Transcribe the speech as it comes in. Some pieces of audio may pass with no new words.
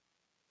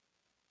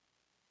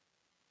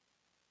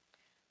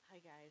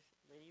guys,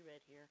 Lady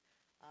Red here.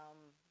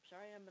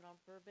 Sorry I've been on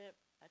for a bit.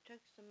 I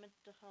took some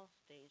mental health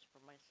days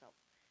for myself.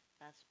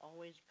 That's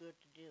always good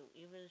to do,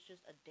 even if it's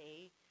just a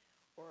day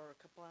or a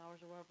couple hours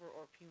or whatever,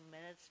 or a few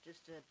minutes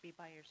just to be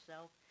by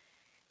yourself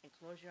and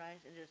close your eyes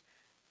and just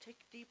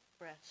take deep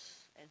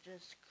breaths and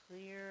just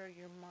clear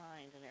your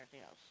mind and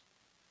everything else.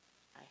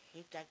 I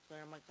hate that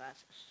glare in my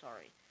glasses.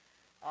 Sorry.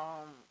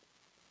 Um,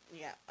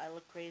 yeah, I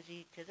look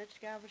crazy because I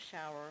just got out of a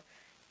shower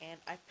and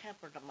I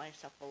pampered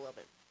myself a little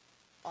bit.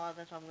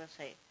 That's all I'm gonna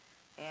say,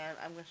 and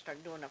I'm gonna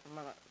start doing that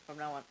from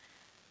now on.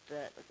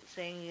 The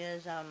saying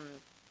is,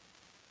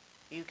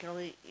 you can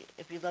only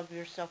if you love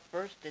yourself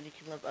first, then you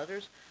can love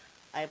others.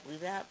 I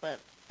believe that, but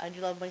I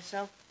do love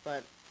myself,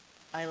 but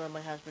I love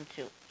my husband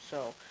too.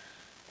 So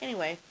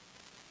anyway,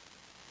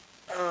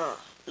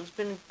 it's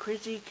been a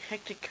crazy,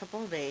 hectic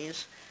couple of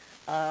days.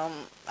 I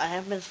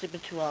haven't been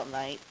sleeping too well at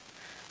night.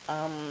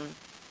 Um,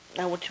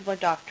 I went to my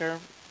doctor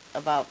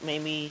about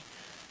maybe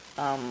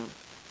um,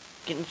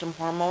 getting some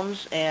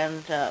hormones,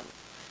 and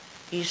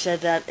he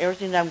said that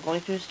everything that I'm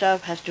going through and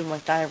stuff has to do with my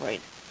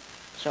thyroid.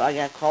 So I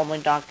gotta call my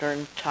doctor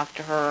and talk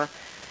to her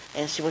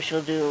and see what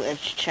she'll do. And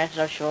chances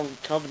are she'll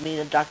tell me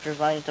the doctor's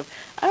lying and stuff.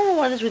 I don't know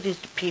what it is with these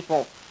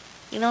people.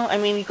 I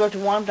mean, you go to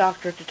one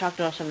doctor to talk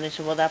to somebody. They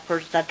say, well, that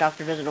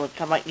doctor doesn't know what to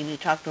talk about. You need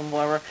to talk to him,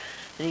 whatever.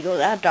 Then you go to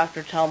that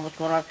doctor, tell him what's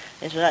going on,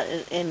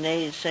 and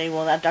they say,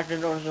 well, that doctor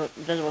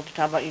doesn't know what to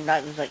talk about. You're not.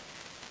 And it's like,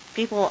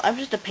 people, I'm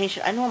just a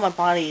patient. I know what my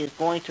body is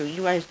going through.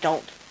 You guys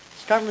don't.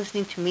 Start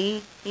listening to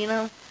me.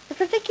 It's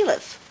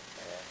ridiculous.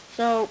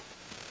 So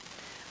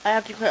I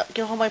have to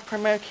get home my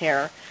primary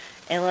care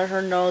and let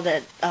her know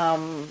that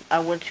I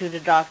went to the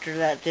doctor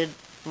that did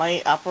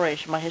my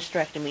operation, my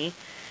hysterectomy,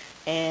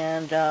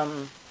 and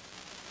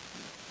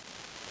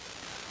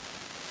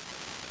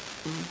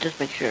just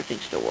make sure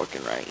everything's still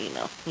working right. You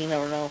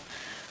never know.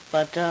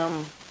 But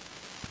there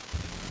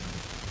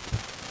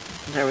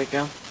we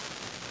go.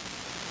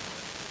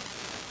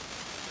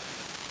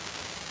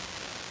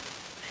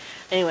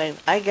 Anyway,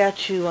 I got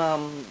to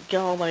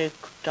get home my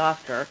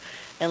doctor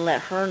and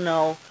let her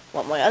know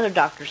what my other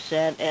doctor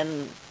said,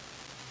 and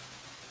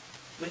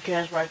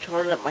because when I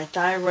told her that my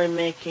thyroid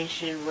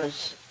medication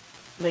was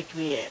making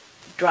me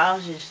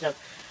drowsy and stuff,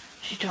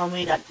 she told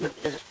me that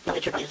it's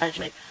your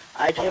medication.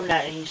 I told him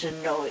that, and he said,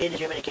 no, it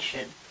is your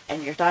medication,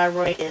 and your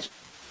thyroid is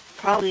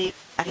probably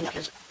acting up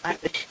because I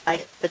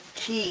get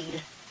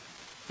fatigued.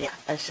 Yeah,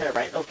 I said it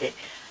right. Okay,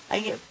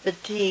 I get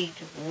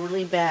fatigued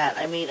really bad.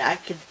 I mean, I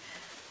could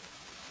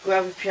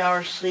grab a few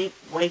hours sleep,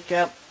 wake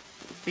up,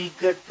 be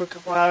good for a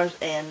couple hours,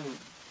 and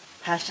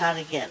pass out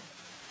again.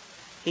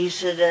 He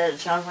said that it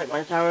sounds like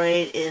my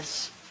thyroid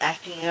is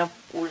acting up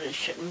when it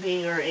shouldn't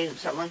be or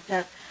something like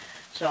that.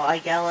 So I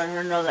gotta let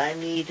her know that I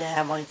need to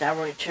have my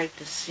thyroid checked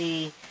to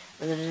see if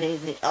there's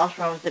anything else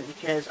wrong with it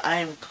because I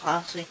am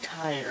constantly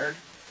tired.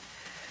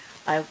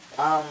 I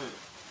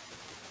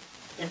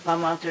if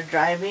I'm out there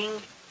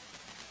driving,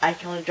 I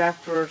can only drive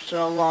for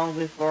so long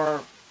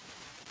before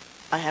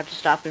I have to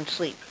stop and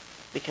sleep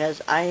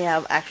because I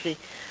have actually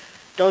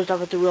dozed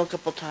off at the wheel a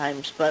couple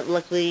times, but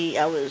luckily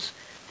I was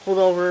pulled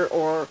over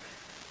or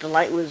the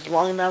light was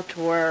long enough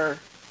to where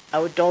I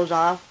would doze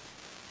off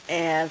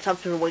and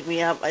something would wake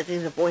me up. I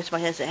think the voice in my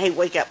head said, hey,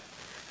 wake up.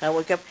 And I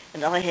wake up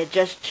and the light had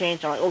just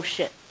changed. I'm like, oh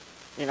shit.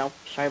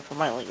 Sorry for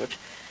my language.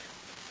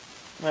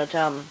 But,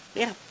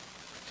 yeah.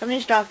 Some of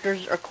these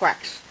doctors are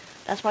quacks.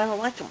 That's why I don't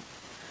like them.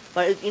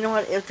 But you know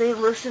what? If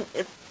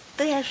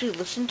they actually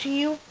listen to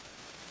you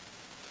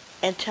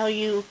and tell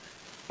you,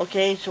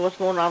 okay, so what's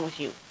going on with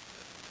you?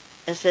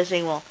 Instead of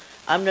saying, well,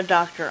 I'm the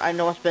doctor, I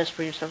know what's best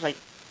for you. So I was like,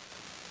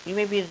 you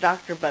may be the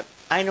doctor, but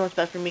I know what's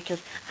best for me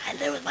because I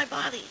live with my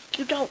body.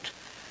 You don't.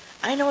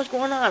 I know what's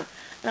going on.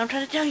 And I'm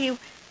trying to tell you,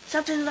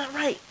 something's not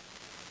right.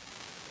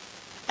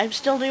 I'm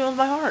still dealing with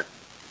my heart.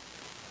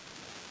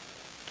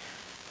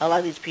 A lot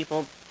of these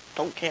people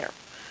don't care.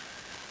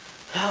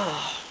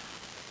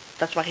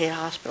 That's why I hate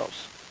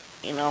hospitals.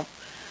 You know?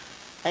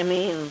 I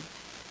mean,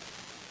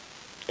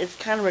 it's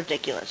kind of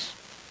ridiculous.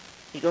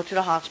 You go to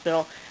the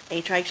hospital and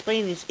you try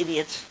explaining to these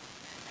idiots,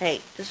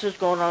 hey, this is what's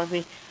going on with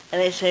me.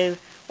 And they say,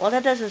 well,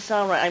 that doesn't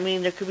sound right. I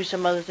mean, there could be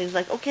some other things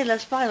like, okay,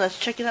 that's fine. Let's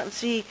check it out and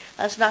see.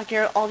 Let's not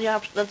get all the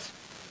options. Let's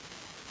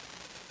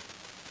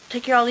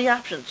take care of all the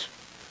options.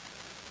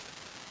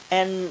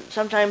 And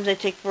sometimes they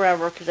take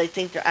forever because they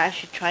think they're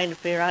actually trying to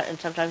figure out, and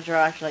sometimes they're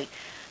actually like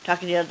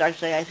talking to the other doctor,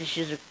 saying, I think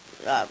she's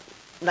a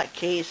nut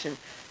case and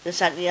this,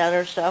 that, and the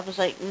other stuff. It's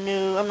like,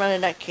 no, I'm not a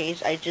nut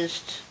case. I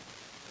just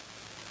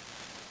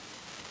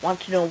want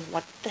to know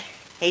what the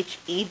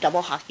H-E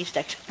double hockey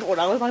sticks is going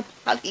on with my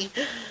body.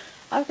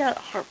 I've got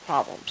heart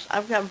problems.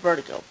 I've got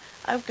vertigo.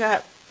 I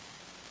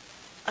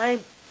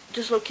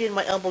dislocated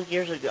my elbow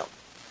years ago.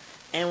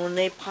 And when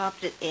they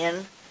popped it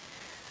in,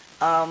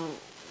 um,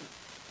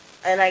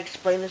 and I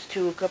explained this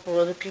to a couple of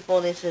other people,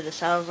 and they said it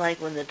sounds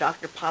like when the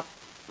doctor popped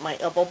my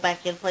elbow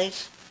back in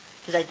place,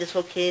 because I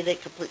dislocated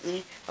it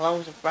completely, along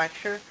with a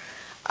fracture.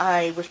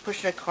 I was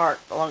pushing a cart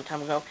a long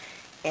time ago,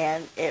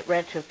 and it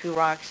ran into a few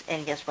rocks,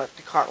 and guess what?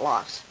 The cart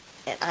lost.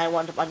 And I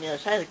wound up on the other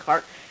side of the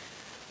cart,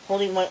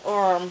 holding my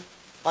arm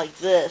like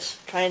this,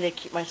 trying to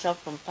keep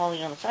myself from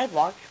falling on the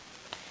sidewalk,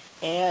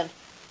 and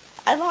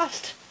I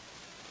lost.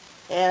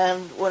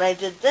 And when I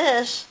did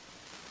this,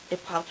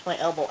 it popped my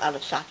elbow out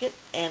of socket,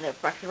 and it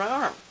fractured my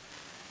arm.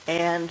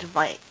 And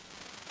my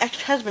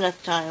ex-husband at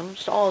the time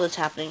saw all this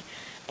happening,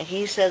 and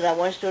he said that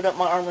when I stood up,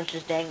 my arm was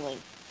just dangling.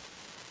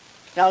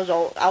 I was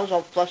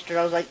all flustered.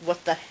 I was like,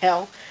 "What the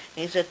hell?"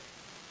 And he said,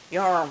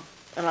 "Your arm."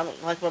 And I'm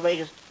like, my buddy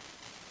goes,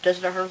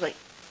 "Doesn't it hurt?" I was like,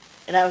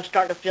 and I was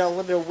starting to feel a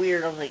little bit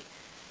weird. I was like,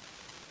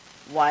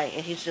 "Why?"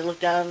 And he said, "Look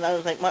down." And I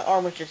was like, my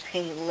arm was just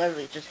hanging,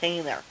 literally just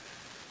hanging there.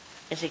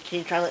 I said, "Can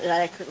you try?" And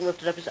I couldn't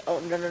lift it up. He said, "Oh,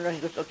 no, no, no." He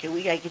goes, "Okay,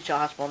 we gotta get you to the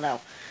hospital now."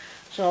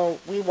 So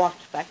we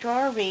walked back to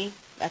our RV.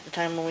 At the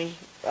time when we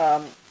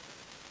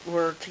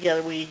were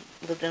together, we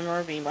lived in an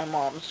RV, my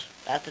mom's,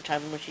 at the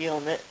time when she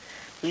owned it.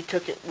 We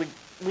took it, we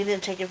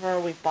didn't take it from her,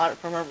 we bought it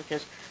from her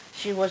because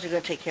she wasn't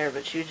going to take care of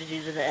it. She was just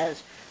using it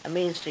as a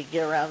means to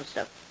get around and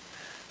stuff.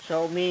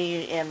 So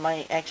me and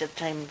my ex at the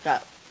time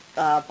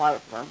bought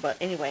it from her. But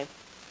anyway,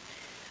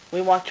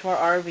 we walked to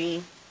our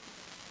RV,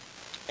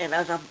 and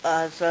I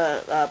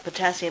was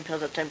potassium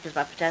pills at the time because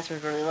my potassium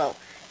was really low,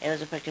 and it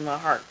was affecting my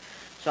heart.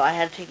 So I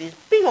had to take these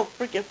big old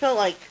freaking, felt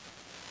like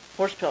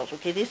horse pills.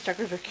 Okay, these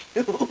suckers are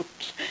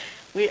huge.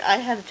 I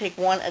had to take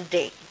one a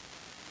day,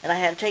 and I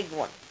had to take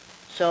one.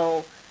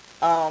 So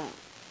I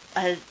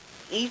had to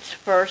eat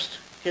first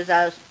because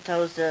that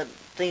was the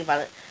thing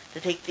about it. To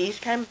take these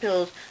kind of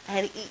pills, I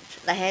had to eat.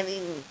 I hadn't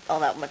eaten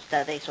all that much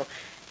that day, so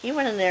he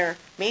went in there,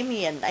 made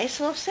me a nice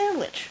little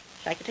sandwich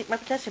so I could take my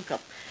potassium pill.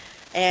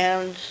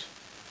 And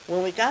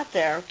when we got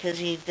there, because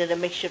he did a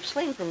makeshift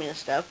sling for me and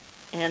stuff,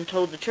 and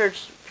told the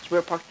church, because we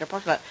were parked in the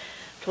parking lot,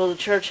 told the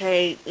church,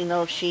 hey,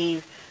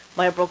 she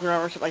might have broken her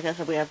arm or something like that,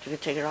 so we have to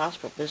take her to the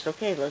hospital. But it's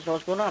okay, let us know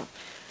what's going on.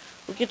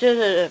 We get to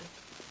the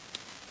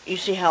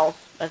UC Health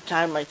at the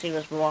time, I think it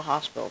was Memorial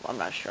Hospital, I'm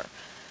not sure.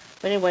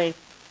 But anyway,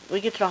 we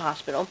get to the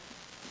hospital,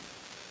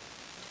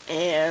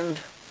 and,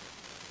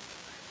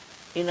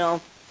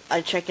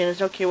 I check in,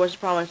 it's okay, what's the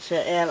problem?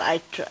 And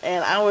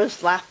I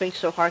was laughing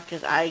so hard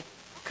because I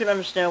couldn't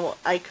understand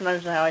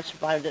how I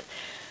survived it.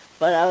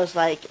 But I was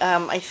like,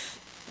 I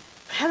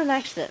had an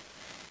accident.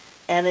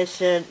 And they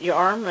said, your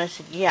arm? And I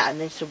said, yeah. And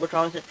they said, what's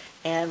wrong with it?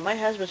 And my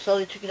husband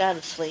slowly took it out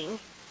of the sling.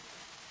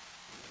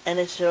 And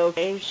they said,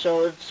 okay,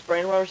 so it's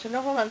spraying rubber. I said,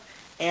 no, hold on.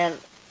 And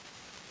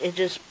it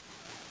just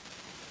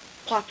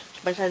plopped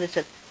to my side. They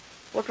said,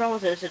 what's wrong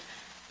with it? I said,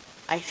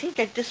 I think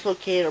I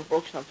dislocated or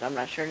broke something. I'm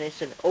not sure. And they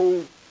said,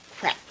 oh,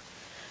 crap.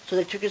 So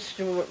they took us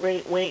to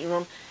the waiting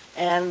room.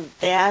 And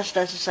they asked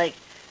us, it's like,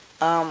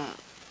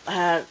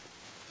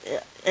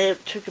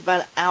 it took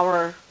about an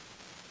hour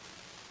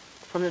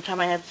from the time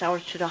I had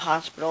showers to the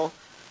hospital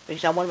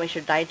because I wanted to make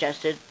sure it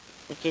digested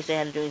in case they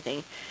had to do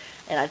anything.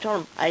 And I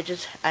told them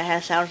I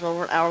had showers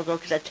over an hour ago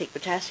because I take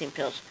potassium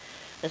pills.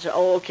 They said,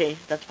 oh, okay,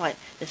 that's fine.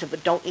 They said,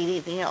 but don't eat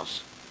anything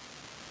else.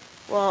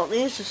 Well,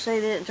 needless to say,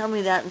 they didn't tell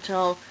me that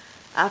until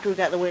after we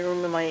got in the waiting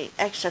room, and my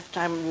ex at the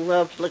time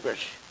loved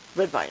licorice,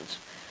 red vines.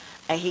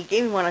 And he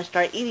gave me one, I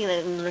started eating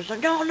it, and they're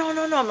like, no, no,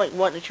 no, no. I'm like,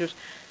 what? And she goes,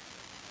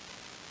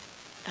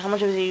 how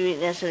much of it are you eating?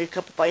 And I said, a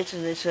couple bites,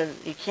 and they said,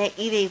 you can't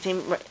eat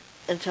anything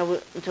until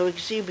we can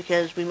see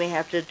because we may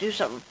have to do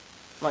something.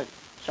 I'm like,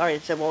 sorry. They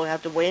said, well, we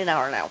have to wait an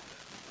hour now.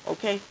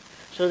 Okay.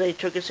 So they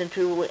took us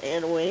into a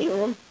waiting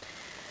room.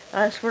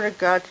 I swear to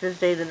God, to this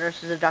day, the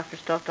nurses and doctors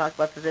still talk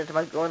about this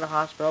about going to the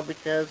hospital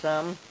because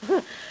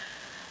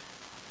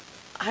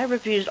I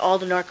refused all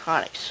the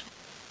narcotics.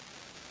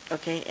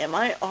 Okay, and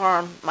my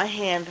arm,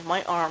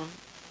 my arm,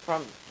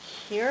 from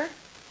here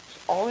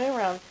all the way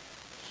around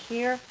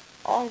here,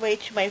 all the way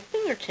to my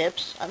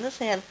fingertips on this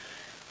hand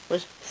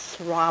was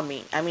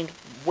throbbing. I mean,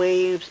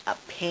 waves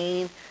of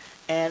pain,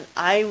 and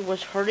I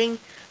was hurting,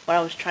 but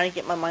I was trying to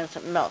get my mind on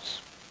something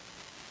else.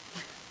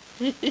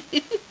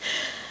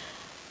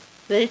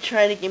 They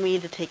tried to get me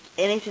to take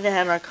anything that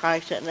had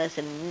narcotics in it, and I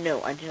said,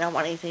 no, I do not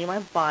want anything in my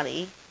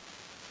body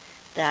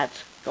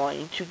that's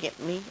going to get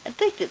me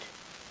addicted.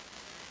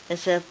 And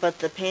said, but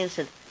the pain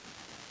said,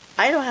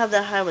 I don't have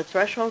that high of a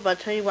threshold, but I'll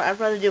tell you what, I'd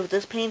rather deal with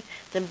this pain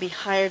than be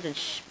higher than,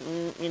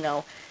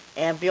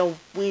 and feel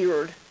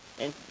weird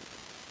and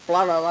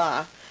blah, blah,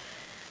 blah,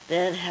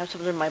 than have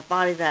something in my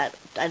body that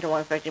I don't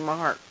want affecting my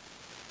heart.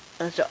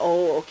 And I said,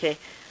 oh, okay.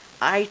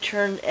 I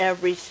turned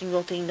every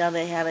single thing down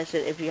they had. I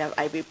said, if you have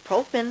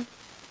ibuprofen,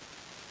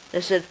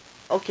 they said,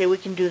 okay, we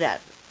can do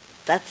that.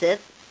 That's it?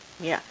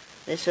 Yeah.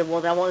 They said, well,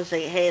 that one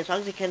say, hey, as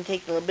long as you can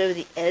take a little bit of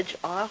the edge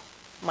off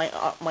my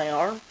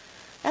arm,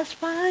 that's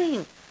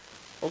fine.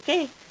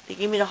 Okay. They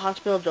gave me the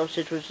hospital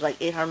dosage, which was like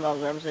 800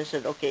 milligrams. They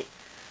said, okay.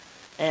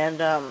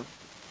 And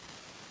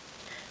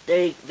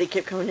they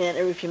kept coming in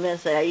every few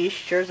minutes. Like, are you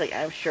sure? It's like,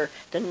 I'm sure.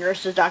 The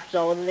nurses, doctors,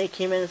 all of them, they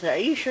came in and said,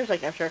 are you sure? It's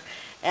like, I'm sure.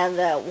 And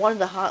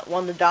one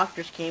of the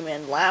doctors came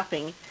in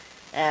laughing,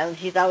 and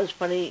he thought it was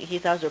funny. He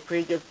thought it was a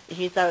pretty good.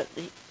 He thought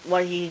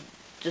what he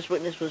just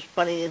witnessed was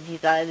funny, and he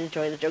thought I'd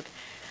enjoy the joke.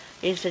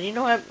 He said, you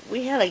know what?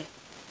 We had I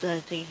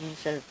think he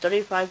said, a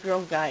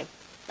 35-year-old guy,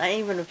 not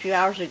even a few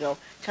hours ago,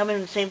 come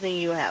in the same thing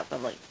you have.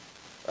 I'm like,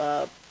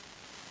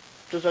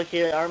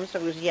 dislocated arm and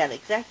stuff. He goes, yeah, the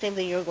exact same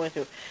thing you were going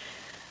through.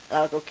 And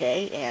I was like,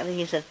 okay. And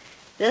he said,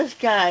 this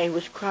guy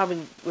was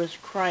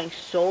crying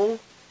so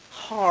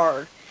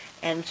hard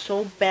and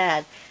so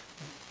bad,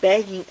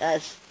 begging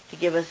us to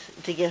give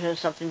him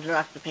something to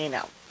knock the pain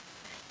out.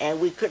 And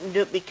we couldn't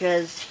do it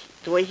because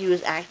the way he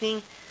was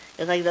acting,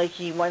 it was like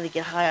he wanted to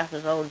get high off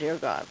his own, dear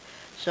God.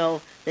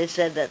 So they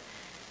said that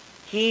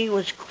he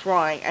was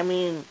crying. I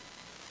mean,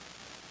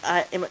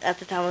 at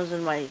the time I was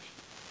in my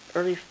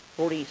early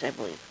 40s, I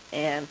believe.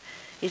 And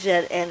he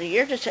said, and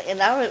you're just,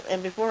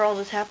 and before all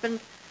this happened,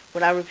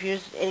 when I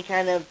refused any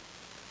kind of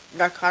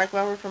narcotic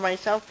whatever for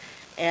myself,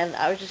 and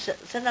I was just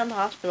sitting on the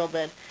hospital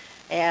bed,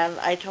 and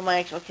I told my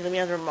ex, okay, let me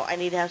have the remote. I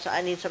need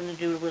something to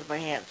do with my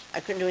hands. I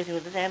couldn't do anything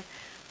with his hand,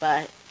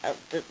 but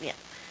yeah.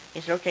 He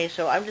said, okay,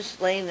 so I'm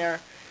just laying there,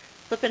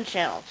 flipping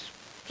channels,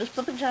 just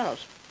flipping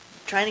channels,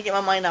 trying to get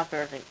my mind off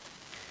everything.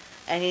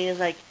 And he was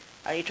like,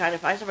 are you trying to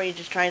find somebody? Are you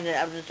just trying to,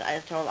 I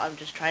told him, I'm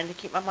just trying to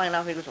keep my mind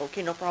off. He goes,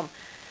 okay, no problem.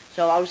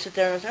 So I would sit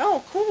there and I was like,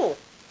 oh, cool.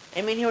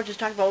 I mean, he was just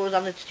talking about what was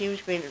on the TV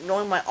screen,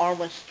 knowing my arm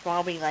was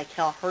throbbing like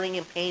hell, hurting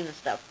in pain and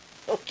stuff.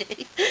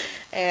 Okay.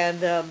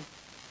 And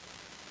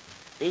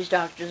these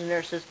doctors and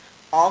nurses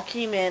all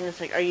came in.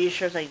 It's like, are you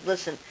sure? It's like,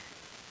 listen,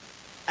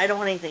 I don't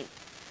want anything.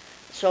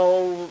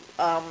 So,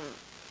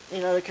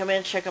 they come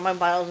in, check on my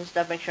vitals and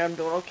stuff, make sure I'm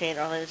doing okay. And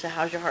all they said,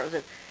 how's your heart? I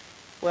said,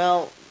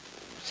 well,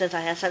 since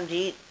I had something to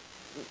eat,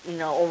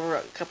 over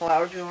a couple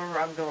hours ago,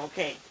 I'm doing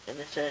okay. And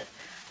they said,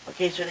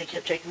 okay, so they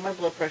kept checking my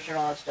blood pressure and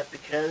all that stuff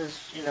because,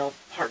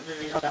 heart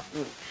disease and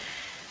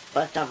stuff.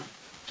 But,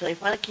 so they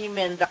finally came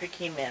in, the doctor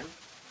came in,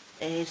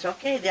 and he said,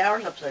 okay, the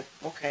hour's up. I said,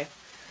 okay.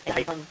 And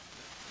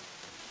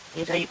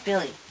he said, how you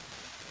feeling?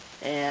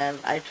 And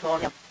I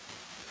told him,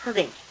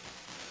 hurting.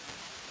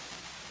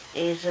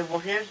 And he said,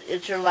 well,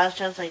 it's your last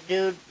chance. Like,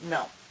 dude,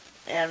 no.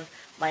 And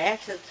my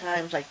ex at the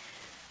time's like,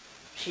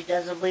 she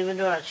doesn't believe in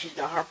doing it. She's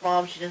got heart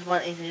problems. She doesn't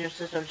want anything in her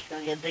system. She's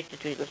going to get addicted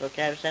to it. He goes,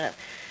 okay, I understand it.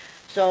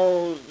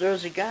 So there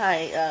was a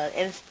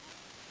guy,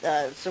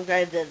 some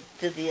guy that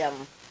did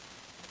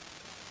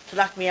to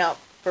knock me out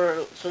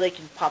so they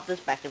can pop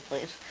this back in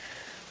place.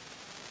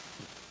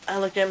 I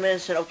looked at him and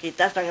said, okay,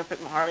 that's not going to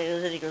fix my heart.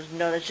 He goes,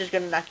 no, that's just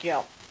going to knock you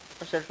out.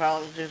 I said,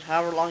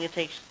 however long it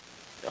takes,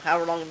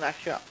 however long it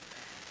knocks you out.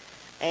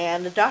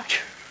 And the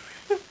doctor,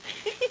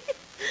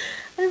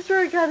 I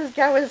swear to God, this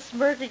guy was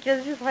smirking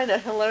because you find it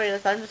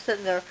hilarious. I'm just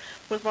sitting there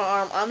with my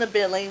arm on the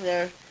bed laying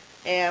there,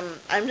 and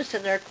I'm just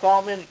sitting there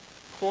cool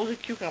as a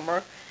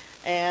cucumber,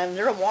 and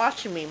they're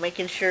watching me,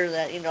 making sure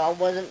that, I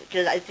wasn't,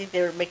 because I think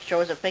they were making sure I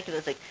wasn't thinking,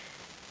 it's like,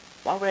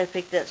 why would I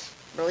pick this?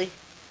 Really?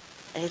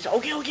 And he said,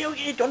 okay,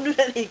 don't do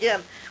that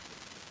again.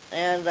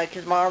 And,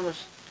 because my arm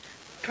was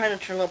trying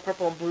to turn a little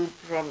purple and blue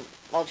from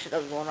all the shit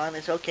that was going on. They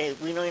said, okay,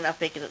 we know you're not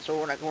faking it, so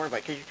we're not going to worry about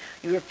it, because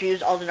you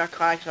refused all the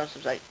narcotics. And I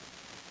was like,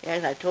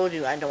 yeah, I told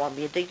you, I don't want to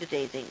be addicted to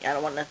anything. I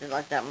don't want nothing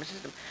like that in my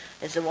system.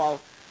 They said,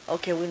 well,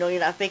 okay, we know you're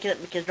not faking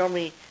it, because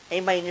normally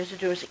anybody in your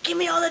situation would say, give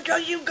me all the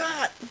drugs you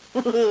got.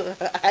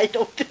 I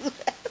don't do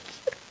that.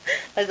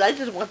 I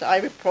just want the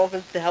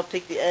ibuprofen to help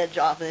take the edge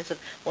off. And they said,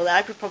 well, the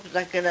ibuprofen's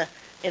not going to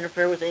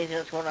interfere with anything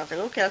that's going on. I was like,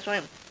 okay, that's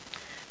fine.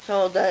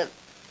 So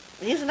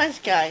he's a nice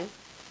guy.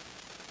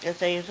 I'd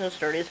say he's in his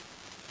 30s.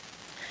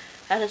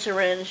 Had a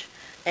syringe,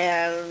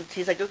 and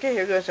he's like, okay,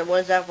 here goes. I said, what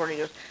is that for? And he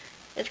goes,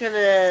 it's going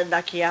to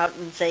knock you out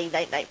and say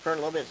night-night for a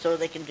little bit so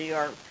they can do your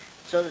arm.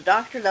 So the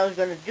doctor that was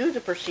going to do the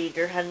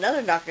procedure had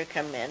another doctor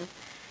come in,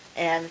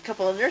 and a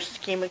couple of nurses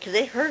came in because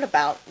they heard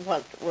about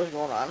what was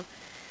going on.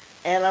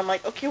 And I'm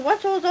like, okay,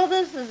 what's all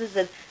this? And they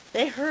said,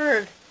 they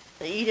heard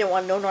that you didn't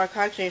want no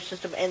narcotics in your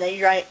system and that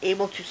you're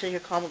able to sit here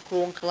calm and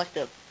cool and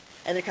collective.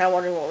 And they're kind of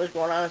wondering what was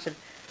going on. I said,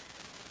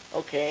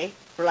 okay,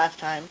 for last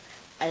time,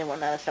 I didn't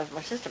want none of that stuff in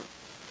my system.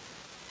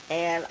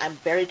 And I'm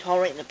barely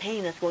tolerating the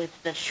pain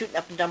that's shooting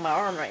up and down my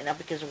arm right now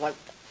because of what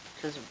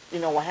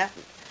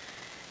happened.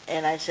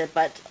 And I said,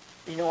 but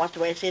you know what, the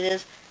way I say it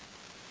is,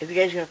 if you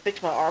guys are going to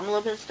fix my arm a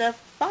little bit and stuff,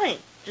 fine,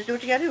 just do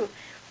what you got to do.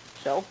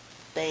 So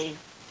they,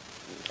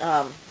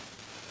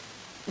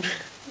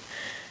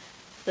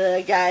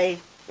 the guy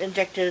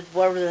injected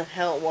whatever the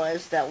hell it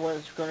was that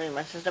was going in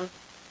my system,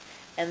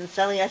 and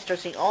suddenly I start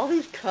seeing all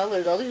these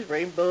colors, all these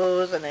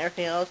rainbows and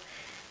everything else.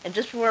 And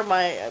just before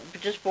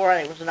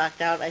I was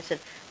knocked out, I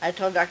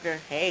told the doctor,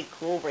 hey,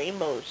 cool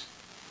rainbows.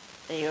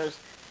 And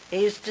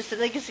he's just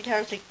sitting against the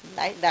counter saying,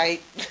 night,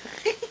 night.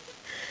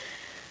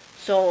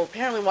 So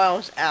apparently while I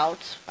was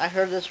out, I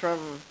heard this from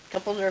a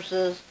couple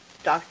nurses,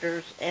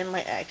 doctors, and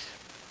my ex.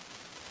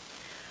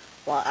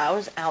 While I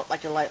was out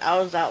like a light, I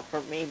was out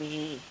for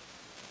maybe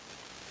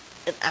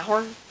an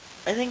hour,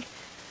 I think.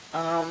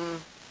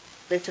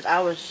 They said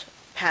I was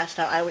passed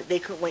out. They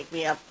couldn't wake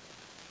me up,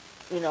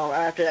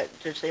 after that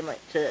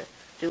to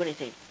do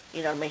anything,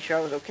 to make sure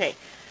I was okay.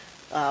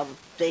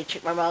 They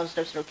checked my mom and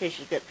stuff, said, okay,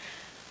 she's good.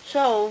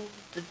 So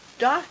the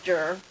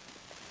doctor,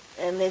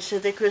 and they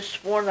said they could have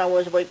sworn I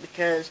was awake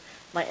because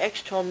my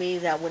ex told me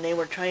that when they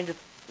were trying to,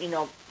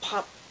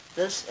 pop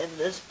this and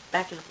this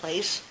back into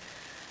place,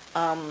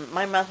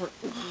 My mouth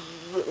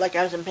went like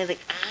I was in pain, like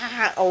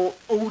oh,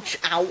 ouch,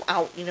 ow,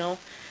 ow, you know.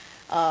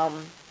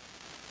 Um,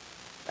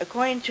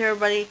 According to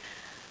everybody,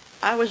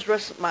 I was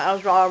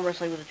arm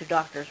wrestling with the two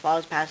doctors while I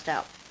was passed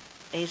out,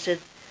 and he said,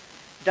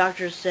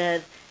 doctors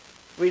said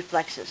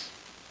reflexes,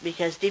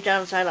 because deep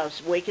down inside I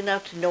was waking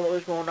up to know what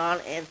was going on,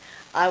 and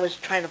I was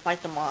trying to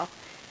fight them off,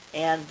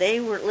 and they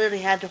were literally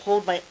had to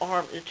hold my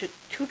arm. It took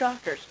two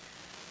doctors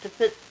to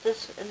fit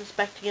this and this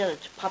back together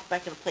to pop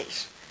back into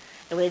place,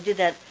 and when they did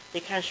that,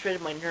 they kind of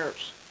shredded my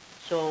nerves.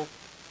 So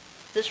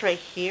this right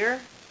here,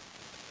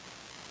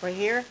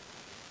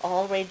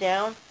 all the way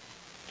down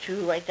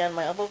to right down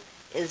my elbow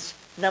is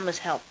numb as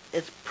hell.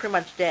 It's pretty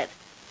much dead.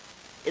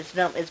 It's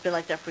numb. It's been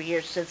like that for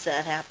years since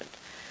that happened.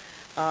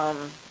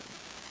 Um,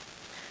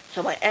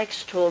 so my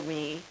ex told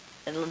me,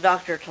 and the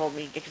doctor told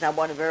me, because I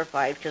wanted to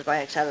verify, because my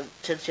ex had a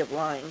tendency of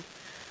lying.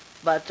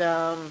 But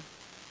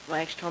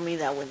my ex told me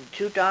that when the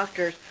two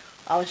doctors,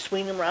 I was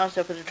swinging them around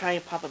stuff because they're trying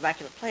to pop it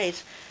back into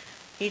place.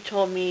 He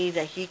told me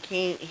that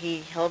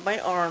he held my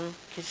arm.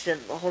 He said,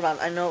 well, hold on,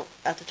 I know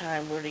at the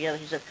time we were together,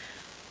 he said,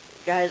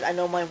 guys, I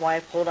know my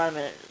wife, hold on a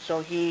minute.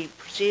 So he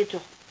proceeded to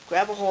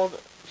grab a hold,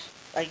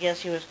 I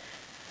guess he was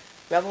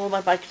grab a hold of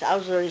my bike, because I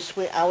was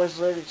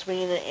literally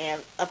swinging it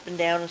and up and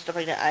down and stuff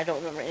like that. I don't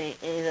remember any of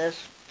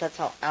this. That's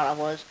how out I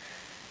was.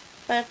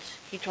 But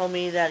he told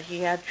me that he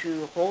had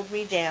to hold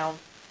me down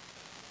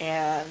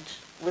and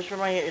whisper in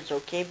my ear, it's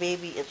okay,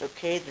 baby, it's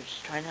okay, they're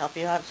just trying to help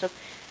you out and stuff.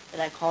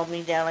 And that calmed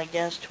me down, I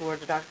guess, to where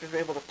the doctors were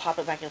able to pop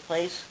it back in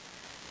place.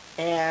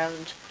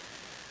 And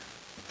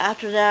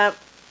after that,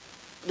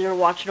 they were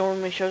watching over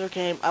me, sure,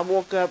 okay. I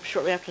woke up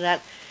shortly after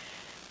that,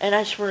 and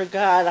I swear to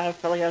God, I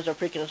felt like I was a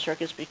freak in a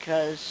circus,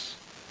 because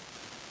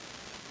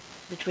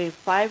between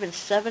 5 and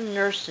 7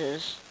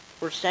 nurses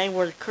were standing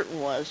where the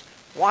curtain was,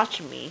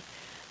 watching me,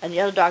 and the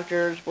other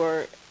doctors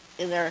were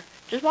in there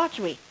just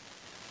watching me.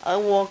 I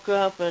woke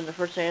up, and the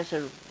first thing I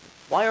said,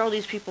 why are all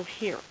these people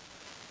here?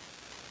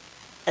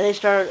 And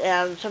some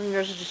of the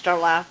nurses just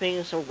started laughing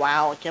and said,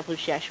 wow, I can't believe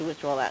she actually went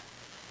through all that.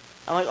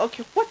 I'm like,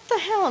 okay, what the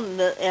hell?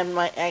 And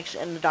my ex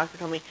and the doctor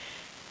told me,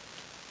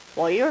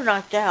 while you're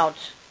knocked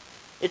out,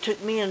 it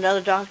took me and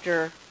another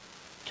doctor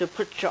to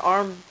put your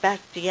arm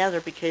back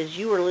together because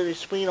you were literally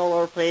swinging all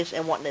over the place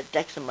and wanting to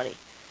deck somebody.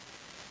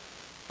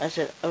 I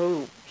said,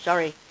 oh,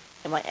 sorry.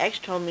 And my ex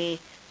told me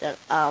that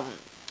I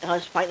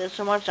was fighting it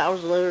so much, I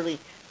was literally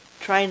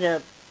trying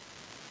to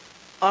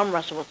arm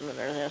wrestle with them and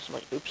everything else. I'm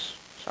like, oops,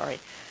 sorry.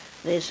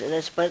 And they said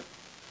this, but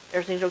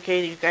everything's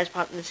okay. You guys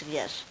popped? And they said,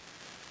 yes.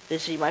 They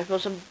said, you might feel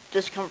some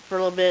discomfort for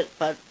a little bit,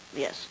 but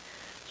yes.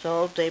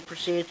 So they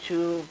proceeded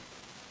to,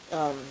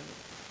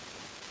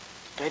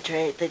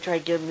 they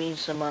tried giving me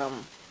some,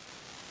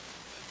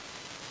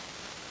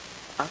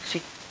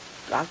 oxy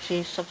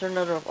something or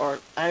another, or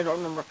I don't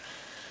remember.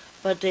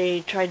 But they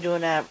tried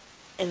doing that,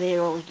 and they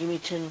only gave me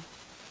 10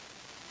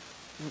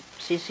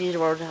 cc's or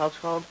whatever the hell it's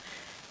called.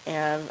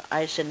 And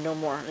I said, no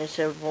more. And they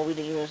said, well, we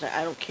didn't give it.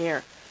 I don't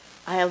care.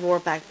 I have lower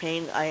back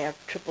pain. I have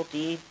triple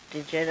D,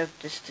 degenerative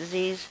disc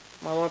disease,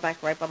 my lower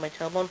back right by my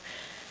tailbone.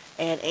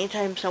 And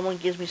anytime someone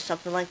gives me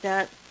something like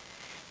that,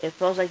 it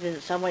feels like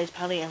somebody's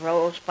pounding a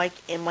railroad spike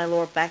in my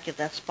lower back at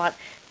that spot,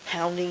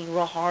 pounding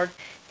real hard,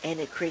 and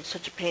it creates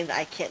such a pain that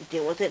I can't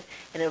deal with it,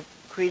 and it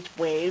creates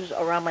waves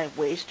around my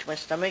waist to my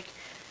stomach,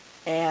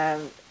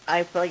 and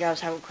I feel like I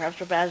was having cramps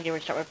so bad. I was getting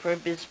ready to start my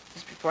period this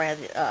before I had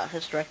the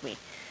hysterectomy.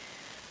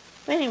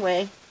 But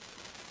anyway,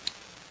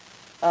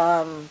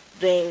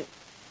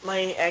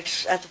 my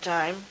ex at the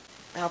time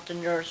helped the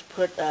nurse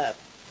put the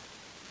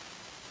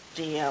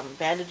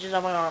bandages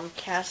on my arm,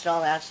 cast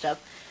all that stuff.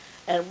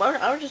 And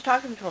I was just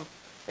talking to him.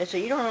 They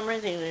said, you don't remember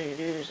anything to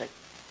do? He's like,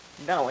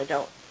 no, I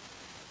don't.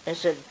 I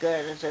said,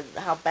 good. I said,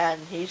 how bad?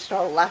 And he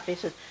started laughing.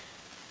 He said,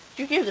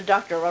 you gave the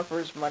doctor a run for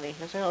his money.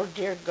 I said, oh,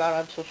 dear God,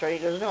 I'm so sorry.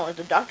 He goes, no. And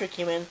the doctor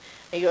came in, and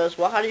he goes,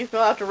 well, how do you feel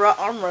after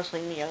arm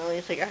wrestling the young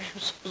lady? He's like, I'm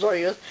so sorry.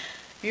 He goes,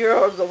 you're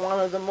one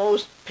of the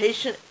most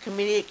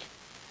comedic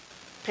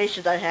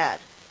patients I had.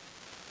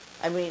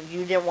 I mean,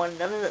 you didn't want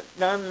none of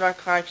the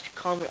narcotics to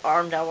calm your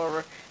arm down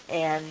over,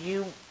 and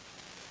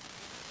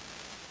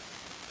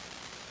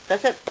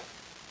that's it.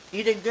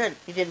 You did good.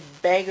 You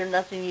didn't beg or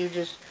nothing. You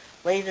just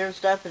lay there and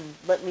stuff and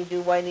let me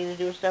do what I need to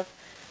do and stuff.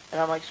 And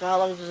I'm like, so how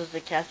long does the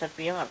cast have to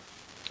be on?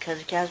 Because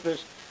the cast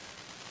was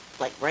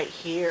like right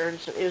here, and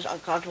so it was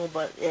uncomfortable,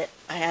 but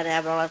I had to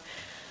have it on.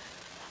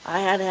 I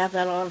had to have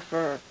that on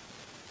for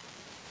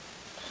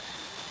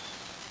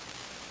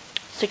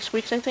 6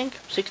 weeks, I think.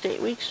 6 to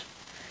 8 weeks.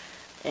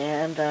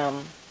 And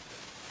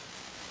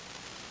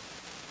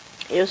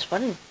it was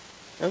funny.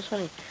 It was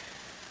funny.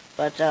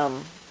 But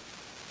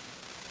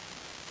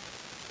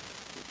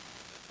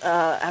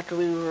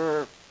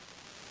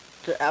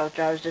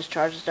after I was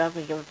discharged and stuff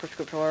and given a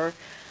prescription order,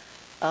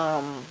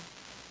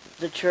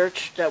 the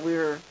church that we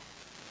were,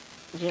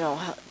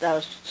 that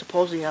was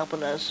supposedly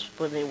helping us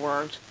when they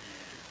weren't,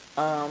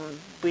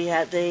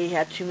 they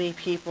had too many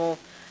people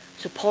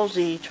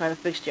supposedly trying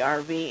to fix the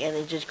RV, and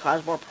it just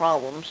caused more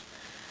problems.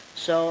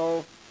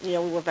 So, we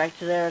went back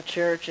to their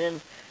church, and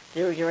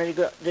They were getting ready to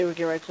go. They were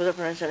getting ready to close up,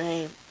 and I said,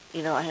 "Hey,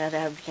 I had to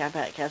have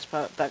the cast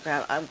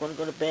background. I'm going to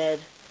go to bed."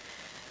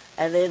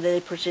 And then they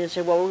proceeded to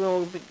say, "Well,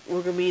 we're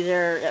going to be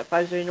there at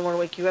 5:30 in the morning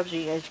to wake you up, so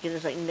you guys can."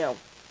 It's like, no,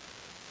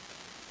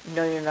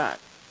 you're not.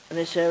 And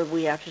they said,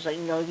 "We have to." It's like,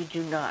 no, you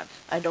do not.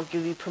 I don't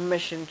give you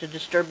permission to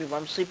disturb me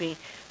while I'm sleeping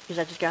because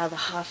I just got out of the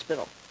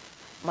hospital.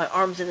 My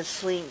arm's in a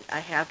sling. I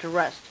have to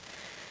rest.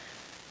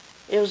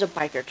 It was a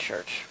biker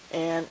church,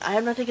 and I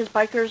have nothing against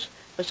bikers,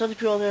 but some of the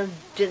people there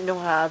didn't know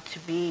how to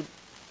be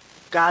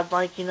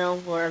godlike,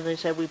 where they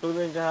said we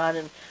believe in God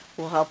and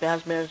we'll help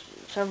as men.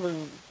 Some of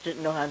them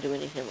didn't know how to do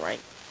anything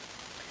right.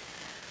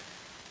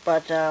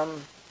 But as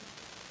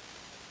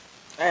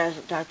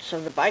I talked to some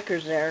of the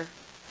bikers there,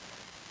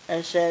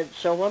 I said,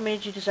 "So what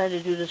made you decide to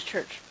do this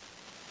church?"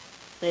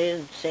 They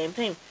did the same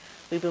thing.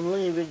 We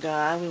believe in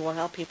God. We want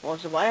to help people. I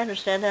said, "Well, I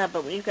understand that,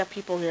 but when you've got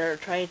people there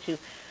trying to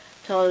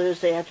tell others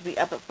they have to be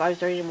up at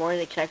 5:30 in the morning,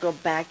 they can't go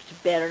back to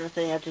bed or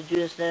nothing, they have to do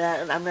this and that,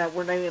 and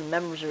we're not even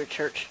members of a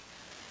church."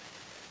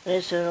 And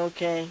they said,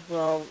 "Okay,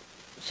 well,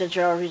 since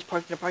your RV is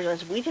parked in the parking lot," I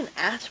said, "We didn't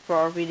ask for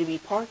our RV to be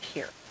parked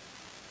here.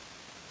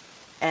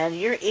 And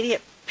your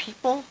idiot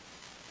people,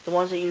 the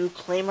ones that you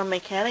claim are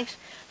mechanics,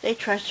 they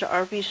trashed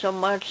our RV so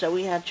much that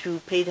we had to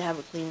pay to have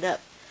it cleaned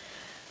up."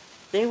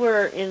 They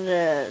were in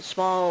the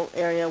small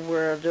area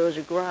where there was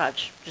a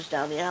garage just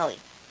down the alley.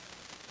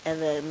 And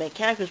the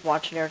mechanic was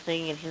watching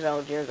everything, and he's,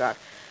 "Oh, dear God."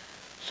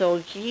 So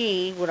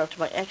he went up to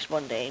my ex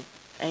one day,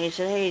 and he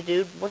said, "Hey,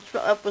 dude, what's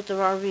up with the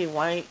RV?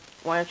 Why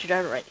aren't you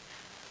driving right?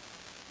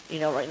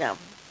 Right now?"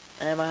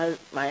 And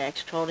my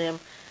ex told him,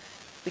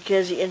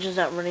 "Because the engine's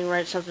not running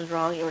right, something's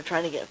wrong, and we're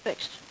trying to get it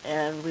fixed.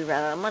 And we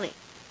ran out of money."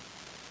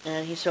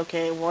 And he said,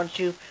 "Okay, why don't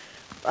you,"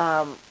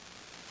 I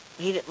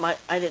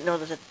didn't know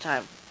this at the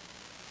time.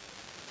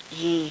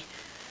 He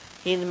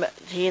and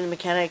the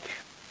mechanic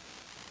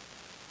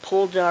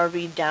pulled the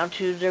RV down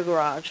to their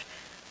garage,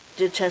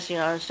 did testing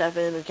on it and stuff,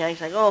 and the mechanic's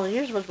like, "Oh,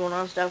 here's what's going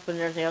on," stuff, and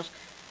everything else.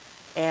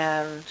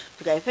 And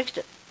the guy fixed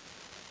it.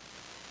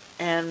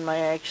 And my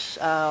ex,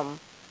 was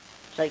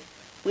like,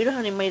 "We don't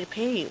have any money to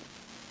pay you."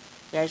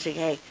 The guy's like,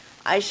 "Hey,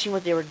 I seen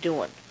what they were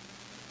doing.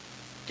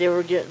 They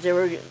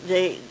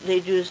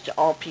do this to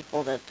all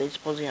people that they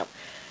supposedly help.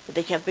 If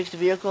they can't fix the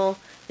vehicle,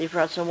 they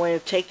found some way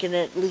of taking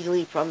it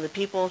legally from the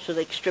people so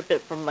they can strip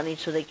it for money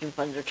so they can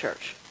fund their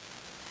church."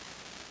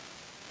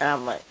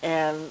 And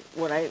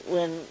when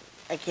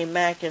I came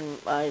back and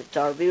the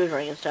RV was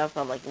running and stuff,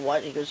 I'm like,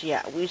 "What?" He goes,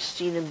 "Yeah, we've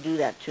seen them do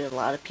that to a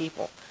lot of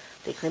people.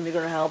 They claim they're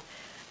going to help,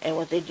 and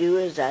what they do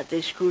is that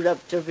they screw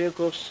up their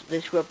vehicles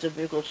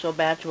so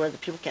bad to where the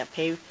people can't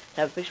pay to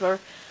have it fixed,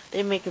 whatever.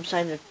 They make them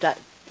sign their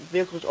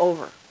vehicles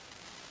over."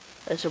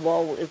 I said,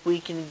 "Well, if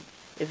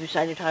you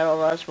sign your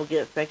title on us, we'll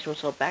get it fixed, we'll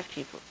sell it back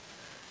to you."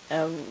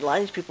 And a lot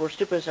of these people were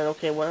stupid. I said,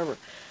 "Okay, whatever."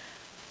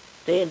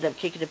 They ended up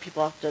kicking the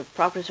people off the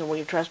property and said, "Well,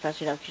 you're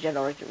trespassing now because you had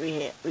no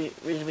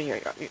reason to be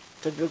here.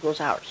 The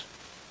vehicle's ours."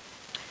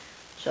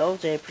 So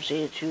they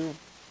proceeded to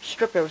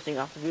strip everything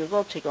off the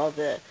vehicle, take all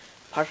the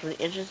parts from the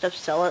engine stuff,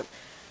 sell it.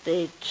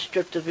 They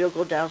stripped the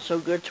vehicle down so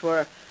good to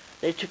where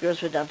they took the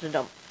rest of it down to the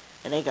dump.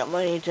 And they got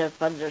money to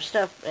fund their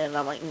stuff. And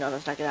I'm like, "No,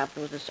 that's not going to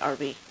happen with this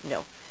RV.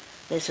 No."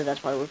 They said,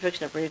 "That's why we're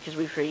fixing it for you, because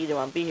we figure you don't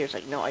want to be here." It's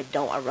like, "No, I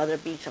don't. I'd rather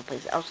be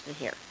someplace else than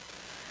here."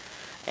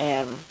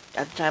 And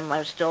at the time I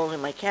was still in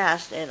my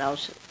cast and I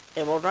was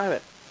able to drive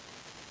it.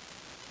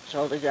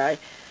 So the guy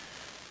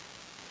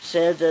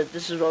said that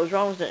this is what was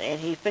wrong with it, and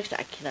he fixed it.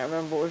 I cannot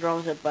remember what was wrong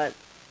with it, but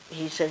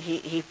he said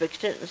he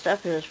fixed it and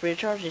stuff, and it was free of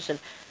charge. He said,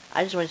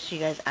 "I just want to see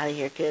you guys out of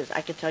here because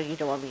I can tell you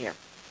don't want to be here."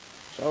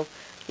 So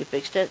he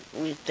fixed it.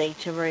 We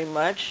thanked him very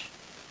much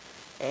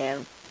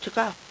and took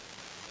off.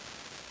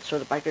 So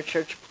the biker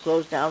church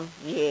closed down.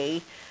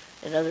 Yay.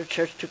 Another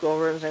church took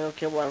over and was like,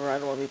 "Okay, whatever, I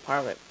don't want to be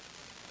part of it."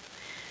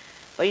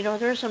 But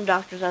there are some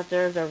doctors out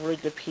there that are really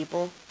good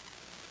people,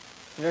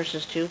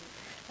 nurses too,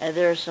 and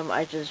there are some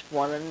I just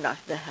want to knock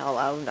the hell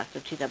out and knock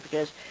their teeth out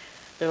because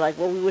they're like,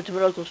 "Well, we went to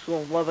medical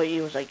school, what about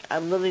you?" It's like,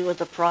 I'm living with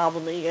a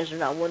problem that you guys are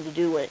not willing to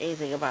do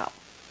anything about.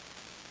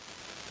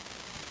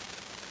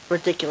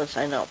 Ridiculous,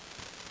 I know.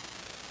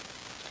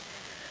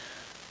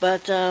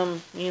 But,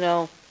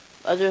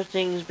 other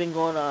things been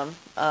going on.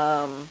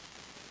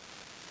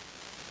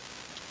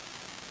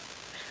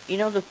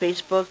 The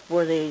Facebook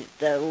where the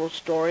little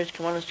stories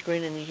come on the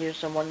screen and you hear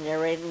someone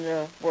narrating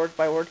the word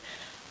by word?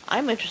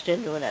 I'm interested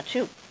in doing that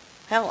too.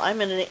 Hell,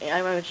 I'm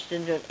interested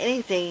in doing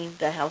anything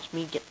that helps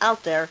me get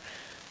out there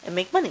and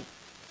make money.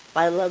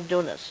 But I love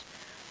doing this.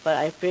 But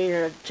I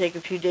figure I'd take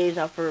a few days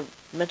out for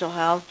mental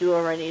health, do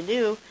what I need to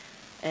do,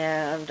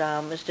 and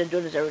instead of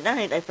doing this every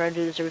night, I try to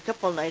do this every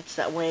couple of nights.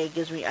 That way it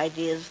gives me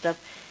ideas and stuff.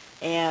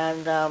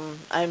 And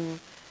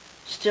I'm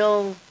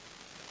still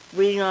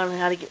reading on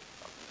how to get,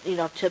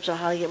 tips on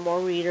how to get more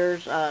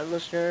readers,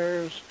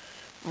 listeners,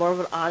 more of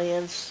an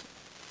audience,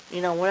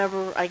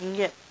 whatever I can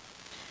get.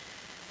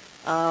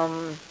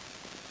 I'm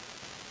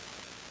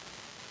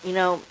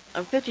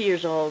 50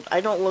 years old. I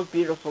don't look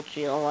beautiful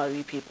to a lot of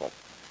you people.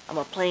 I'm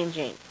a plain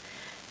Jane.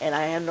 And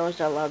I have noticed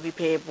that a lot of you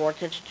pay more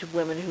attention to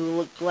women who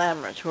look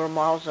glamorous, who are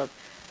models of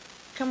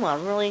Come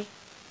on, really?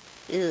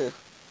 Ugh.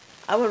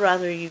 I would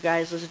rather you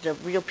guys listen to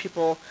real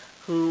people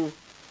who,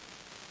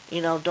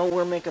 don't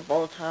wear makeup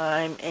all the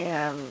time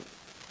and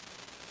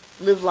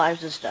live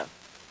lives and stuff.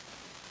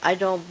 I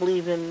don't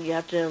believe in you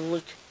have to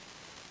look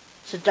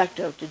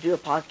seductive to do a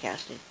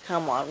podcasting.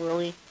 Come on,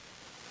 really?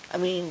 I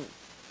mean,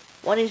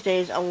 one of these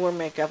days I'll wear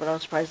makeup and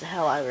I'll surprise the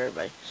hell out of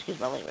everybody. Excuse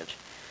my language.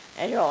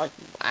 And you're all like,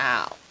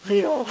 wow,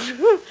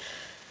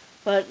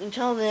 But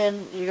until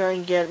then, you're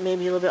going to get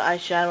maybe a little bit of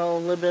eyeshadow, a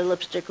little bit of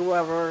lipstick or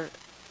whatever.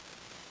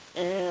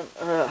 And,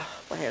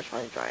 my hair's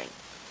finally drying.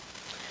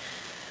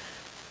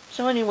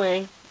 So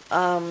anyway,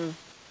 I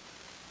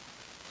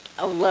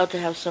would love to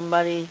have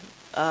somebody,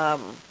 talk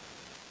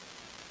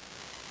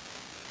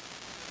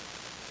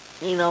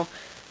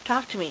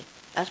to me.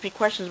 Ask me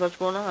questions about what's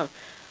going on.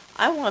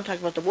 I want to talk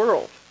about the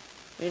world.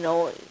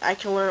 I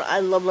can learn. I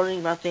love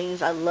learning about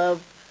things. I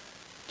love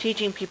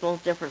teaching people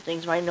different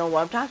things if I know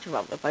what I'm talking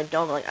about. If I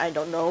don't, I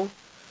don't know,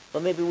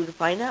 but maybe we can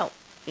find out.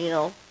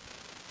 I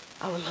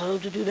would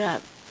love to do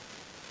that.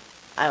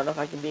 I don't know if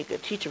I can be a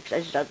good teacher because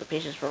I just don't have the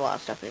patience for a lot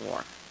of stuff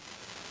anymore.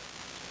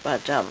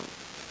 But,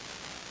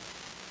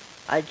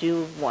 I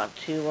do want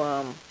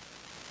to,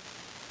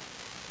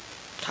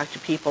 talk to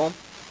people,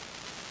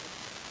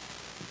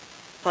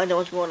 find out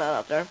what's going on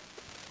out there.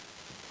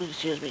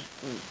 Excuse me.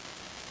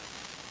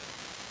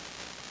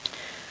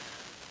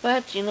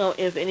 But,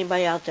 if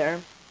anybody out there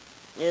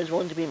is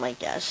willing to be my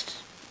guest,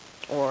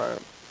 or,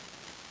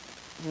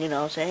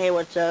 say, hey,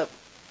 what's up?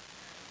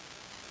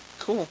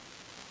 Cool.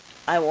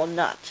 I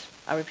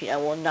repeat, I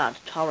will not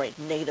tolerate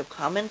negative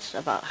comments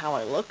about how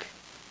I look,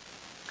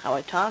 how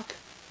I talk.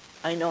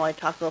 I know I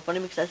talk a little funny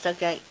because I still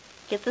can't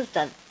get this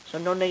done, so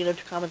no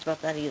negative comments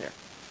about that either.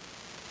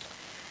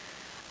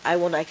 I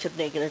will not accept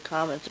negative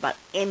comments about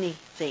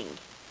anything.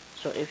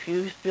 So if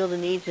you feel the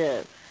need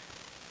to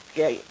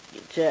do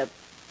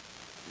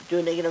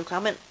a negative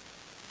comment,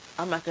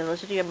 I'm not going to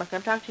listen to you. I'm not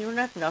going to talk to you or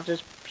nothing. I'll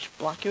just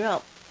block you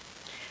out.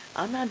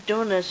 I'm not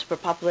doing this for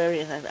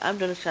popularity. I'm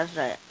doing this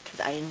because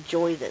I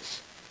enjoy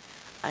this.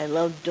 I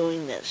love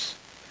doing this.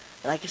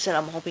 And like I said,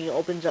 I'm hoping it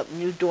opens up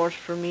new doors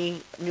for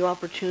me, new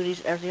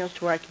opportunities, everything else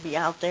to where I can be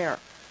out there.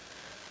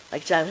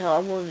 Like I said, hell,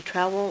 I'm willing to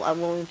travel. I'm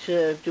willing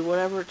to do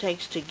whatever it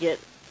takes to get,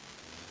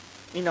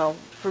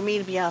 for me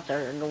to be out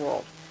there in the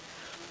world.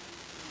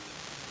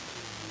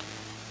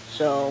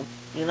 So,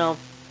 who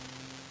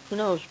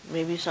knows?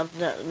 Maybe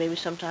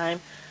sometime,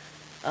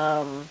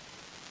 that'll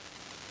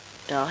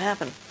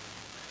happen.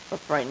 But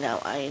for right now,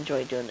 I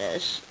enjoy doing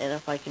this. And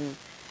if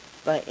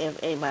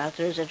anybody out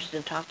there is interested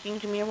in talking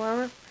to me or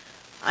whatever,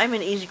 I'm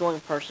an easygoing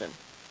person.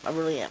 I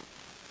really am.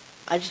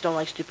 I just don't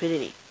like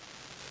stupidity.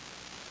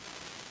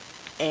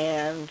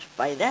 And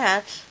by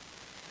that,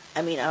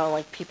 I mean I don't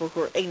like people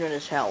who are ignorant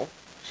as hell.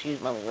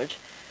 Excuse my language.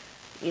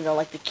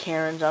 Like the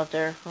Karens out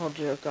there. Oh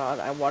dear God,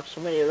 I watch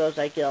so many of those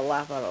I get a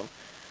laugh out of them.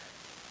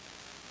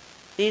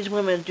 These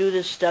women do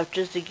this stuff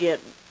just to get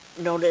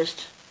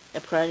noticed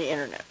and put on the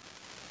internet.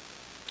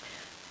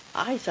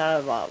 I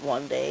thought about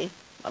one day,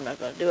 I'm not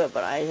going to do it,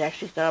 but I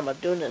actually thought about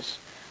doing this.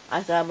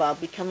 I thought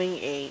about becoming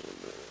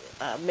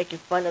making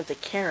fun of the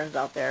Karens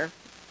out there,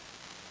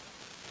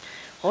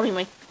 holding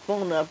my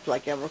phone up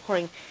like I'm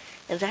recording,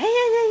 and say, hey,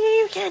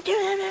 you can't do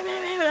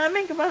that, I'm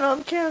making fun of all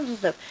the Karens and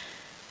stuff.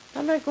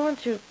 I'm not going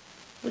to.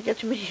 We got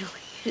too many.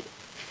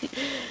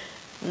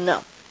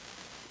 No.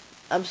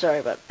 I'm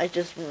sorry, but I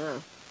just,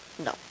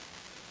 no.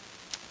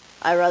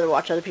 I'd rather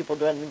watch other people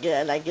do it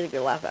and I get a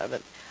good laugh out of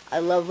it. I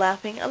love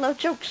laughing. I love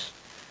jokes.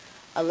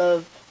 I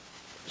love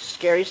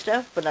scary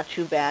stuff, but not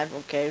too bad,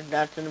 okay?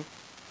 Nothing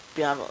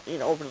beyond,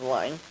 over the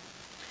line.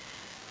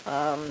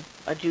 I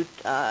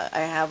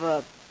have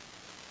a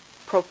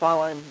profile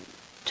on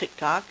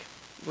TikTok,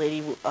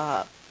 Lady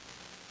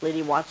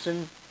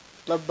Watson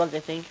Love Bug, I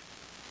think.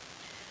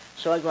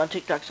 So I go on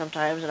TikTok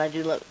sometimes, and I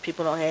do let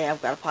people know, hey,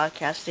 I've got a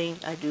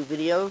podcasting, I do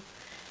video,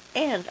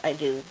 and I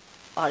do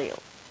audio.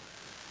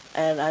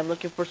 And I'm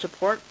looking for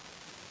support,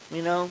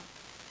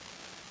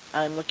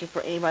 I'm looking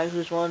for anybody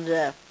who's willing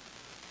to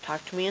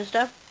talk to me and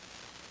stuff.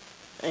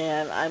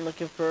 And I'm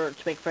looking to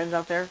make friends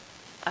out there.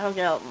 I don't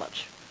get out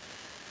much.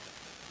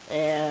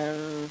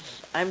 And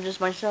I'm just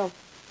myself.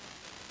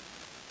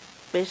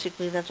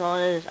 Basically, that's all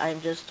it is. I'm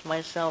just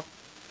myself.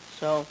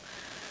 So,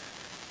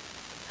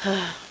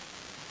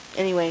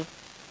 anyway,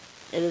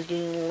 it is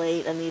getting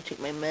late. I need to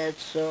take my meds,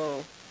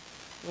 so,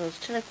 well, it's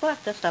 10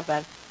 o'clock. That's not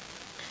bad.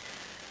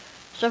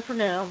 So for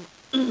now,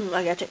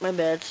 I gotta take my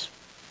meds,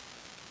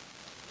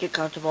 get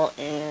comfortable,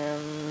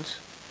 and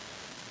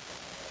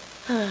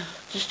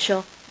just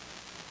chill.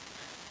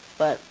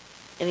 But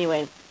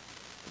anyway,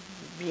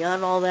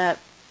 beyond all that,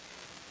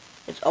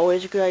 it's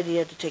always a good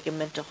idea to take a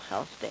mental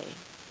health day.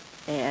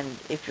 And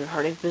if you're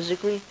hurting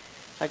physically,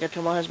 like I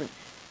told my husband,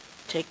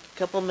 take a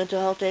couple of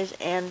mental health days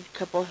and a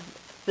couple of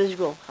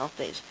physical health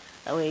days.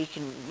 That way you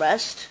can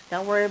rest,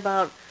 not worry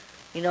about,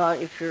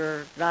 if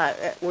you're not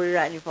where you're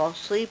at and you fall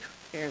asleep,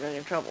 you're going to get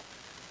in trouble.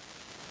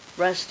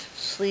 Rest,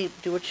 sleep,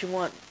 do what you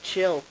want,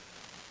 chill,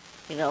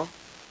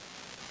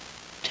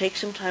 Take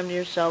some time to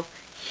yourself,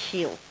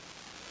 heal.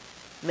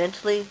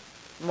 mentally,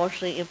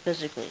 emotionally, and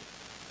physically.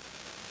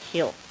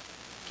 Heal.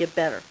 Get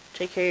better.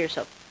 Take care of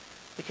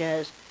yourself.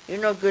 Because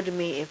you're no good to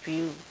me if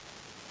you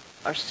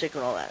are sick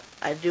and all that.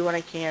 I do what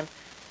I can,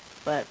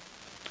 but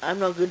I'm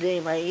no good to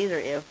anybody either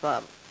if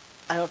I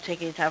don't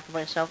take any time for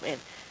myself and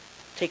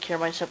take care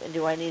of myself and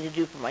do what I need to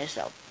do for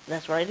myself.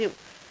 That's what I do.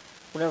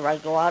 Whenever I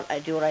go out, I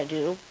do what I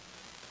do.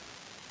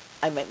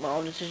 I make my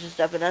own decisions and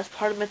stuff, and that's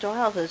part of mental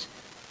health is,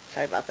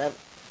 sorry about that,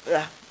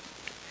 ugh.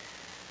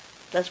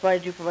 That's what I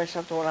do for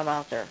myself when I'm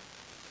out there,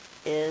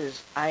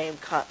 is I'm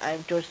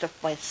doing stuff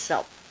for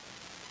myself.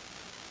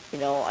 You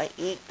know, I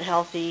eat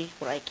healthy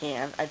when I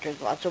can. I drink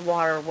lots of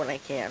water when I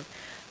can.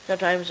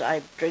 Sometimes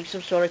I drink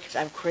some soda because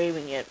I'm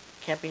craving it.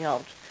 Can't be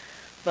helped.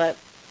 But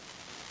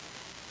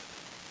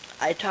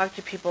I talk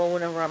to people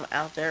whenever I'm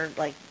out there.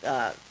 Like,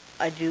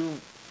 I do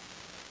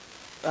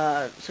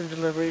some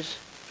deliveries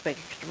to make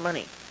extra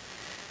money.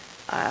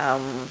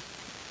 Um,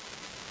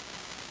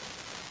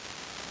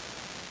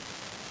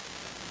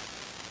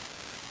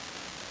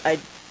 I,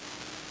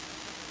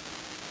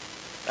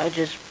 I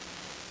just,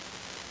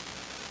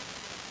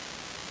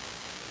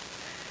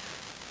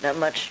 not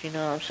much, you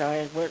know, I'm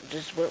sorry. Or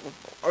just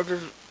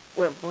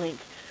went blank.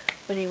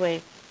 But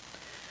anyway,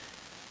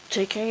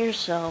 take care of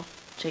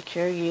yourself, take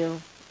care of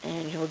you,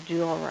 and you'll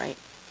do alright.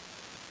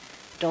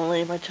 Don't let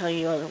anybody tell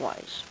you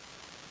otherwise.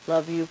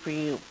 Love you for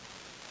you.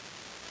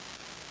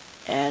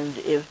 And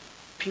if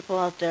people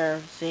out there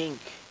think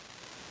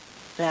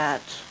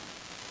that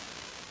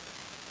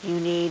you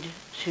need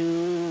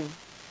to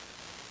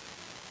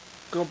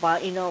go by,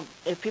 you know,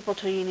 if people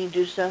tell you you need to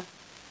do stuff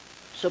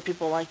so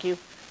people like you,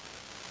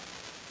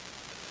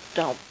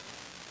 don't.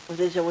 If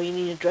they say, well, you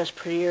need to dress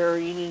prettier, or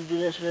you need to do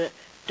this or that,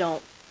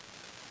 don't.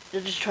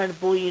 They're just trying to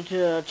bully you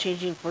into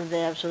changing for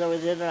them so that way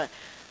they're not,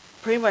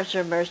 pretty much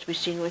they're embarrassed to be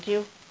seen with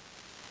you.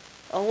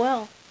 Oh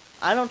well.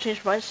 I don't change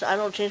for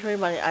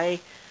anybody. I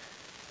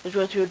was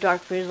going through a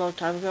dark phase a long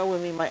time ago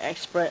when me and my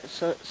ex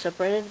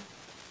separated.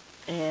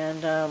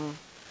 And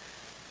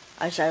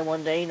I decided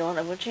one day, you know what,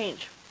 I'm going to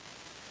change.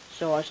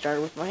 So I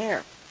started with my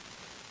hair.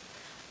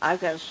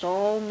 I've got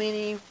so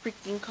many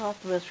freaking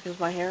compliments because of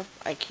my hair.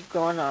 I keep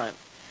growing on it.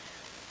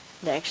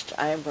 Next,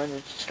 I am going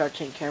to start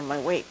taking care of my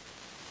weight.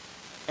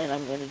 And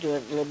I'm going to do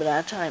it a little bit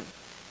at a time.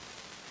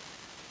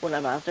 When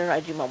I'm out there, I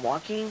do my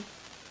walking.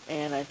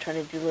 And I try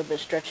to do a little bit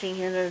of stretching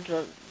here and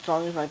there, as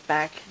long as my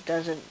back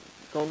doesn't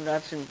go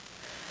nuts and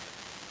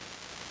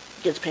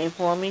gets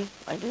painful on me.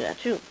 I do that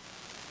too.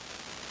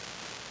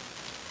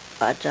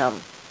 But,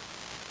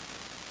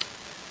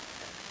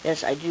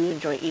 yes, I do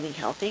enjoy eating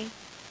healthy.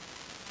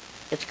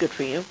 It's good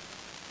for you.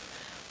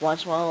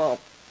 Once in a while I'll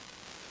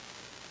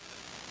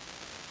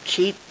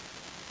cheat,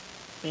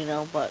 you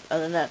know, but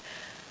other than that,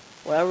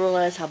 when I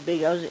realized how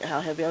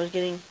heavy I was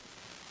getting,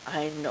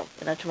 I know.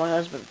 And I told my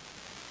husband,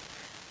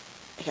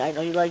 I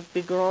know you like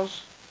big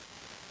girls,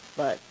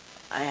 but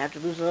I have to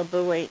lose a little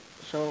bit of weight,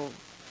 so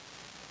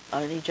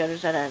I need you to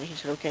understand that. And he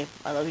said, okay,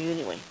 I love you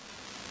anyway.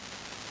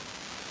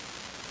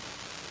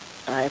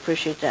 And I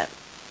appreciate that.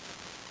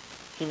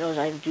 He knows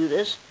I do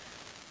this.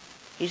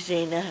 He's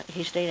staying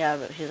out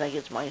of it. He's like,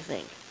 it's my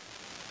thing.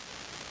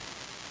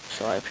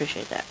 So I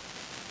appreciate that.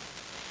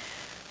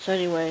 So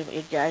anyway,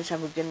 you guys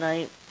have a good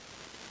night.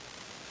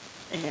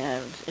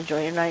 And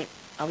enjoy your night.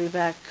 I'll be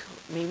back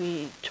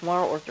maybe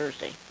tomorrow or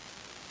Thursday.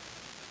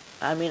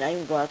 I mean, I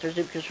can go out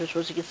Thursday because we're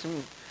supposed to get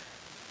some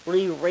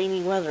really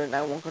rainy weather, and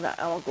I won't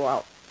go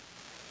out.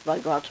 If I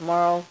go out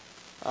tomorrow,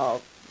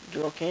 I'll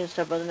do okay and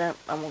stuff. Other than that,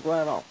 I won't go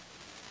out at all.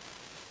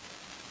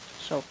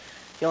 So,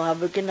 y'all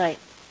have a good night.